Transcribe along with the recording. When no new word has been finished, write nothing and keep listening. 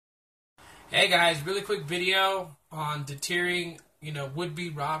Hey guys, really quick video on deterring,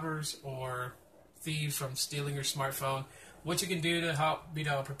 would-be robbers or thieves from stealing your smartphone. What you can do to help,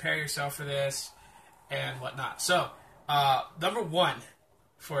 prepare yourself for this and whatnot. So, number one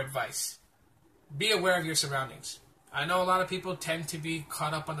for advice, be aware of your surroundings. I know a lot of people tend to be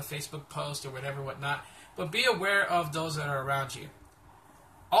caught up on the Facebook post or whatnot, but be aware of those that are around you.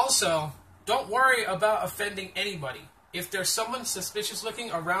 Also, don't worry about offending anybody. If there's someone suspicious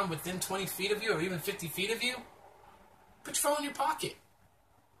looking around within 20 feet of you or even 50 feet of you, put your phone in your pocket.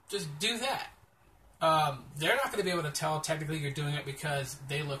 Just do that. They're not going to be able to tell technically you're doing it because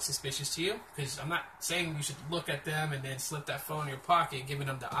they look suspicious to you. Because I'm not saying you should look at them and then slip that phone in your pocket, giving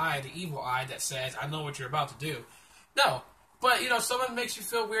them the evil eye that says, I know what you're about to do. No. But, someone makes you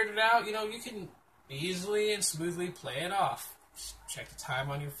feel weirded out, you can easily and smoothly play it off. Check the time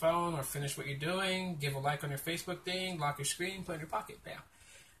on your phone or finish what you're doing, give a like on your Facebook thing, lock your screen, put it in your pocket, bam.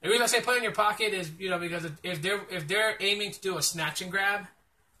 The reason I say put it in your pocket is, because if they're aiming to do a snatch and grab,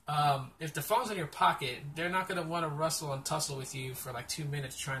 if the phone's in your pocket, they're not going to want to rustle and tussle with you for like 2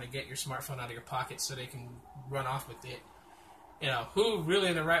 minutes trying to get your smartphone out of your pocket so they can run off with it. Who really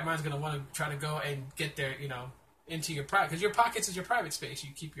in their right mind is going to want to try to go and get their, into your private, because your pockets is your private space. You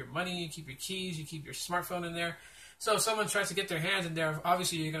keep your money, you keep your keys, you keep your smartphone in there. So if someone tries to get their hands in there,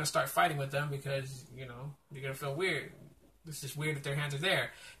 obviously you're going to start fighting with them because, you're going to feel weird. This is weird that their hands are there.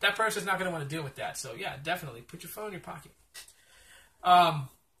 That person's not going to want to deal with that. So, yeah, definitely put your phone in your pocket.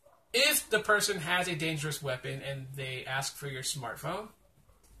 If the person has a dangerous weapon and they ask for your smartphone,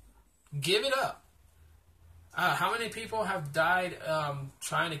 give it up. How many people have died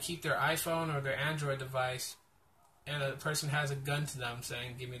trying to keep their iPhone or their Android device and a person has a gun to them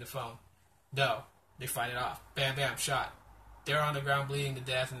saying, give me the phone? No. They fight it off. Bam, bam, shot. They're on the ground bleeding to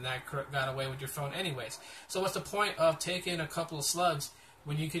death, and that got away with your phone anyways. So what's the point of taking a couple of slugs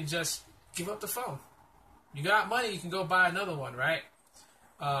when you can just give up the phone? You got money, you can go buy another one, right?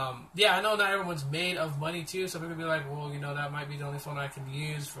 Yeah, I know not everyone's made of money, too. Some people be like, well, that might be the only phone I can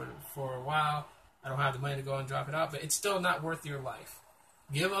use for a while. I don't have the money to go and drop it out, but it's still not worth your life.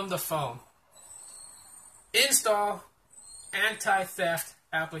 Give them the phone. Install anti-theft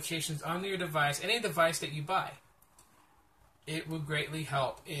applications on your device, any device that you buy. It will greatly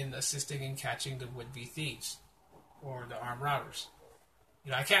help in assisting in catching the would-be thieves or the armed robbers.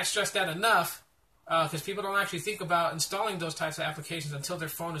 I can't stress that enough because people don't actually think about installing those types of applications until their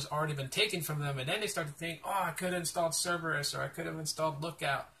phone has already been taken from them, and then they start to think, oh, I could have installed Cerberus or I could have installed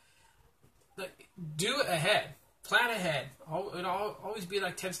Lookout. Do it ahead. Plan ahead. Always be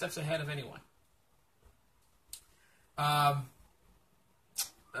like 10 steps ahead of anyone.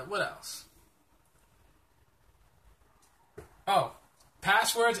 What else? Oh,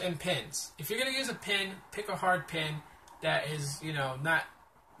 passwords and pins. If you're going to use a pin, pick a hard pin that is,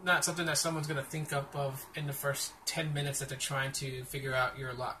 not something that someone's going to think up of in the first 10 minutes that they're trying to figure out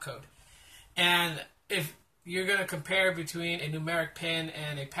your lock code. And if you're going to compare between a numeric pin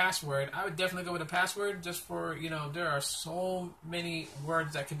and a password, I would definitely go with a password just for, there are so many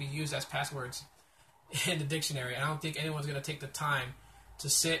words that can be used as passwords in the dictionary. I don't think anyone's going to take the time to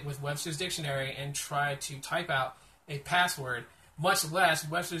sit with Webster's Dictionary and try to type out a password, much less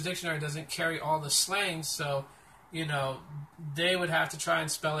Webster's Dictionary doesn't carry all the slang, so, they would have to try and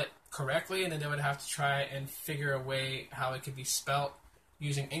spell it correctly, and then they would have to try and figure a way how it could be spelt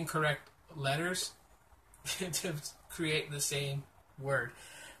using incorrect letters to create the same word.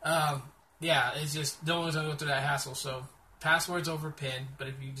 Yeah, it's just, no one's going to go through that hassle, so passwords over pin, but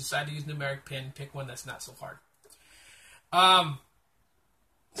if you decide to use numeric pin, pick one that's not so hard.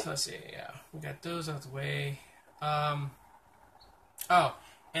 So let's see, yeah, we got those out of the way. Oh,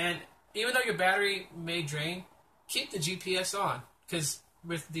 and even though your battery may drain, keep the GPS on, because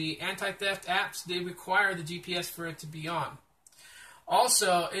with the anti-theft apps, they require the GPS for it to be on.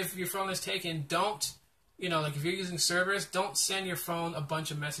 Also, if your phone is taken, don't, like if you're using Cerberus, don't send your phone a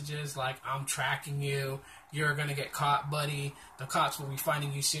bunch of messages like, I'm tracking you, you're going to get caught, buddy, the cops will be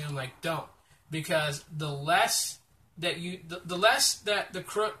finding you soon. Like, don't. Because the less that the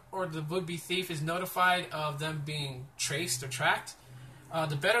crook or the would-be thief is notified of them being traced or tracked,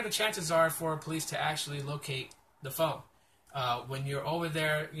 the better the chances are for police to actually locate the phone. When you're over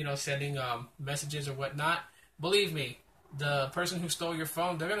there, sending messages or whatnot, believe me, the person who stole your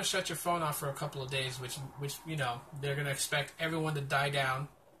phone, they're going to shut your phone off for a couple of days, which they're going to expect everyone to die down.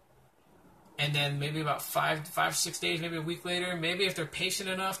 And then maybe about 6 days, maybe a week later, maybe if they're patient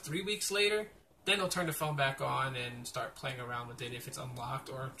enough, 3 weeks later, then they'll turn the phone back on and start playing around with it if it's unlocked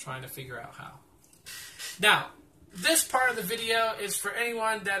or trying to figure out how. Now, this part of the video is for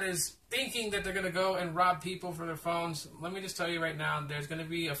anyone that is thinking that they're going to go and rob people for their phones, let me just tell you right now, there's going to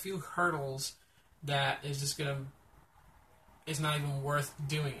be a few hurdles that is just going to, it's not even worth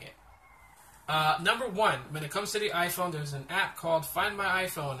doing it. Number one, when it comes to the iPhone, there's an app called Find My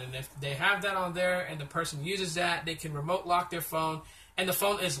iPhone, and if they have that on there and the person uses that, they can remote lock their phone, and the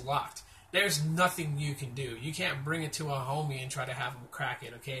phone is locked. There's nothing you can do. You can't bring it to a homie and try to have them crack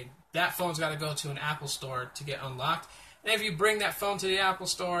it, okay? That phone's got to go to an Apple store to get unlocked. And if you bring that phone to the Apple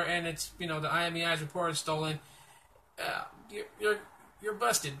store and it's, the IMEI's report is stolen, you're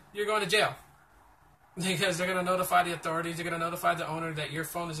busted. You're going to jail. Because they're going to notify the authorities, they're going to notify the owner that your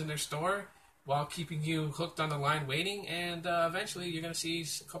phone is in their store while keeping you hooked on the line waiting, and eventually you're going to see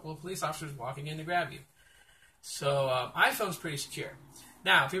a couple of police officers walking in to grab you. So iPhone's pretty secure.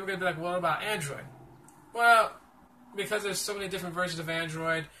 Now, people are going to be like, what about Android? Well, because there's so many different versions of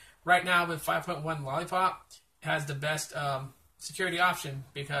Android, right now with 5.1 Lollipop, it has the best security option,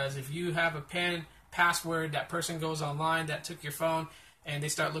 because if you have a PIN, password, that person goes online that took your phone, and they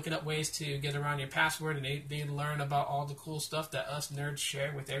start looking up ways to get around your password, and they learn about all the cool stuff that us nerds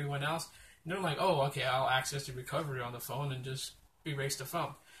share with everyone else. And they're like, oh, okay, I'll access the recovery on the phone and just erase the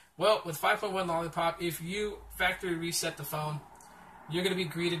phone. Well, with 5.1 Lollipop, if you factory reset the phone, you're going to be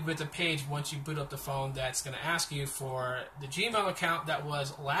greeted with a page once you boot up the phone that's going to ask you for the Gmail account that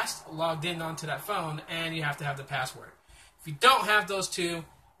was last logged in onto that phone, and you have to have the password. If you don't have those two,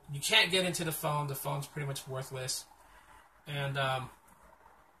 you can't get into the phone. The phone's pretty much worthless. And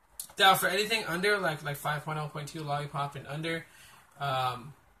now, for anything under, like 5.0.2 Lollipop and under,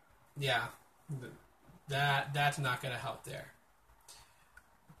 yeah, that's not going to help there.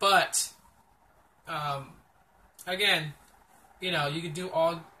 But, again, you can do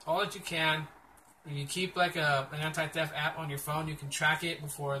all that you can. If you keep like an anti-theft app on your phone, you can track it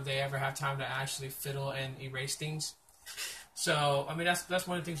before they ever have time to actually fiddle and erase things. So, I mean, that's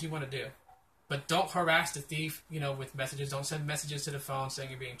one of the things you want to do. But don't harass the thief, with messages. Don't send messages to the phone saying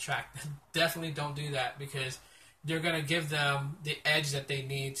you're being tracked. Definitely don't do that, because you're going to give them the edge that they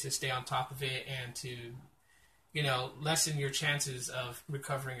need to stay on top of it and to, lessen your chances of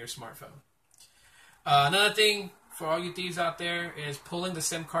recovering your smartphone. Another thing for all you thieves out there is pulling the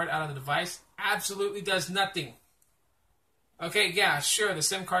SIM card out of the device absolutely does nothing. Okay, yeah, sure, the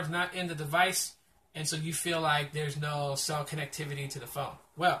SIM card's not in the device, and so you feel like there's no cell connectivity to the phone.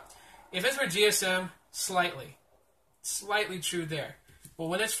 Well, if it's for GSM, slightly true there. But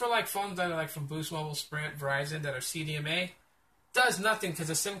when it's for like phones that are like from Boost Mobile, Sprint, Verizon that are CDMA, does nothing, because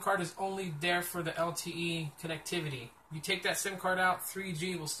the SIM card is only there for the LTE connectivity. You take that SIM card out,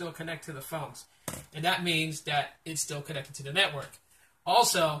 3G will still connect to the phones. And that means that it's still connected to the network.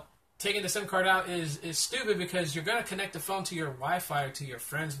 Also, taking the SIM card out is stupid, because you're going to connect the phone to your Wi-Fi or to your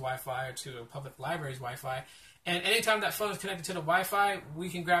friend's Wi-Fi or to a public library's Wi-Fi. And anytime that phone is connected to the Wi-Fi, we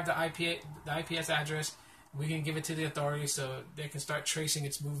can grab the IPS address, we can give it to the authorities so they can start tracing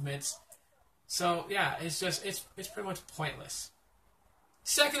its movements. So, yeah, it's pretty much pointless.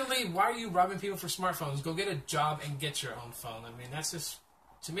 Secondly, why are you robbing people for smartphones? Go get a job and get your own phone. I mean, that's just,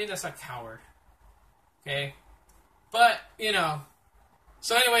 to me, that's a coward. Okay? But,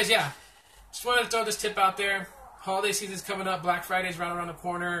 so anyways, yeah. Just wanted to throw this tip out there. Holiday season's coming up. Black Friday's right around the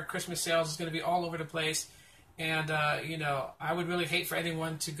corner. Christmas sales is going to be all over the place. And, I would really hate for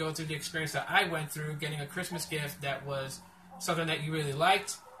anyone to go through the experience that I went through, getting a Christmas gift that was something that you really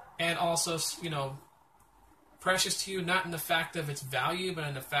liked, and also, precious to you, not in the fact of its value, but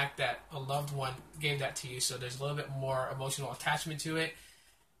in the fact that a loved one gave that to you. So there's a little bit more emotional attachment to it.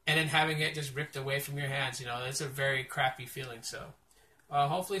 And then having it just ripped away from your hands, it's a very crappy feeling. So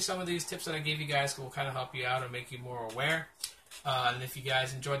hopefully some of these tips that I gave you guys will kind of help you out or make you more aware. And if you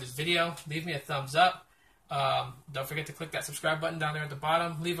guys enjoyed this video, leave me a thumbs up. Don't forget to click that subscribe button down there at the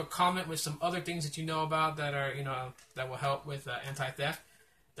bottom. Leave a comment with some other things that you know about that are, that will help with anti-theft.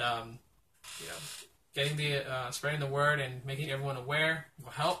 Getting the spreading the word and making everyone aware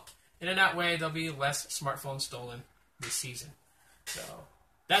will help. And in that way, there'll be less smartphones stolen this season. So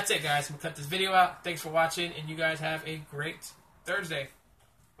that's it, guys. I'm going to cut this video out. Thanks for watching, and you guys have a great Thursday.